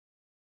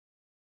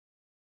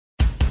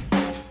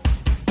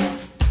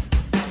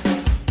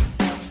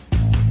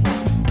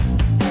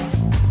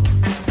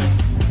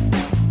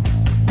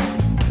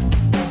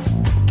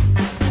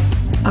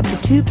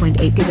2.8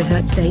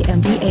 GHz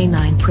AMD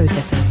A9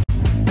 processor.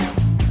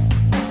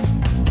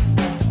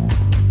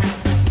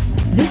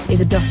 This is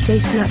a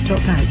DOS-based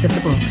laptop out of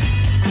the box.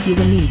 You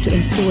will need to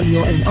install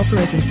your own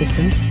operating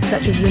system,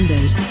 such as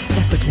Windows,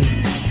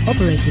 separately.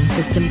 Operating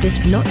system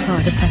disk not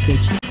part of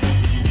package.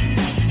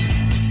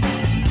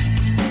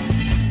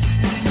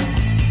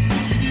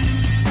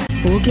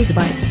 Four GB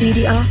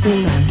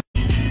DDR4 RAM.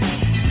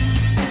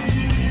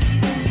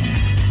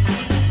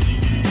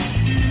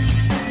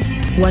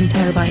 1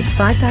 TB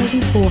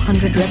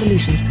 5400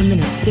 revolutions per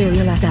minute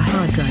serial ATA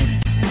hard drive.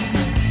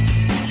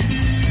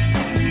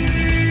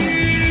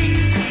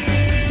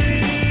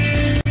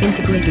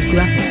 Integrated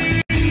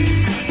graphics.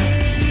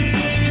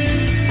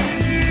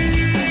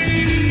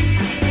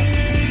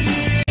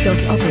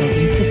 DOS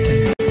operating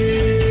system.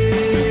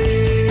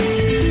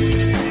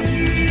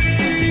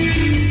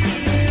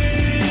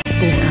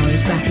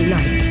 Battery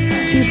life,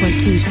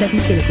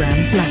 2.27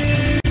 kilograms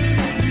laptop.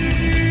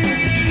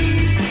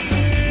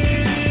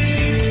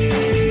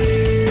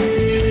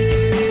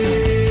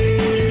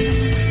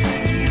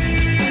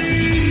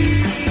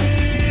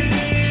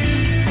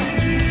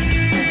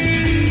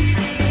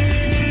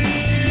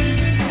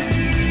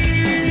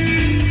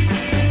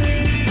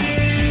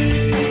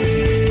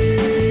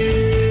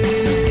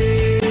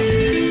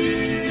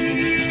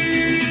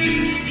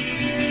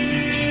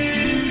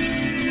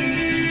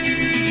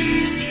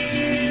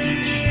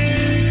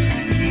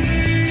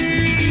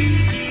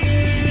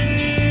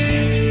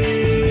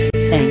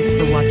 Thanks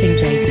for watching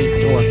JP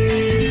Store.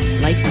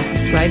 Like and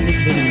subscribe this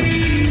video.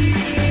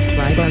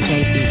 Subscribe our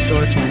JP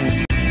Store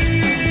channel.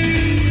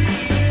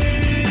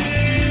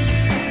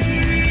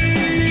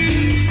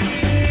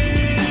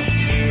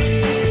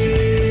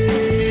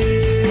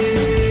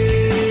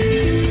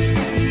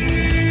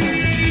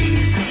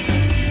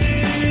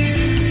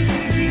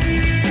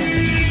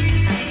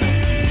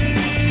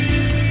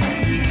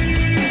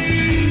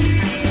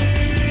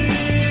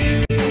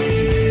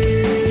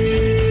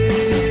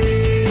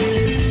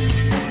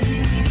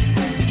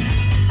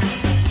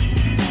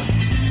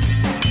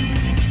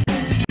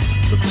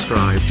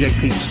 Subscribe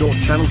JP Store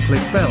channel,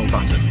 click bell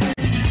button.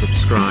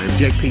 Subscribe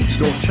JP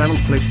Store channel,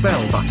 click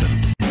bell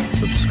button.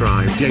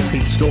 Subscribe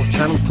JP Store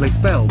channel, click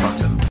bell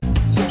button.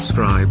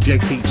 Subscribe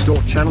JP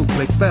Store channel,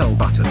 click bell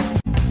button.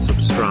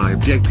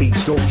 Subscribe JP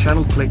Store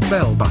channel, click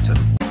bell button.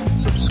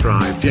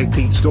 Subscribe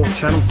JP Store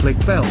channel, click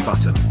bell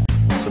button.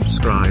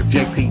 Subscribe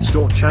JP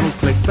Store channel,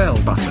 click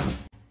bell button.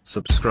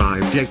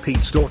 Subscribe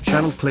JP Store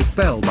channel, click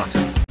bell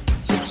button.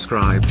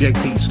 Subscribe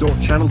JP Store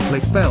channel,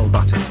 click bell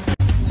button.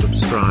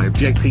 Subscribe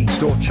JP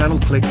Store channel,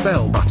 click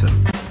bell button.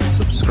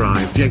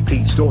 Subscribe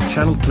JP Store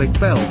channel, click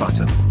bell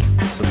button.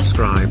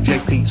 Subscribe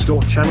JP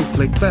Store channel,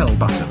 click bell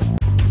button.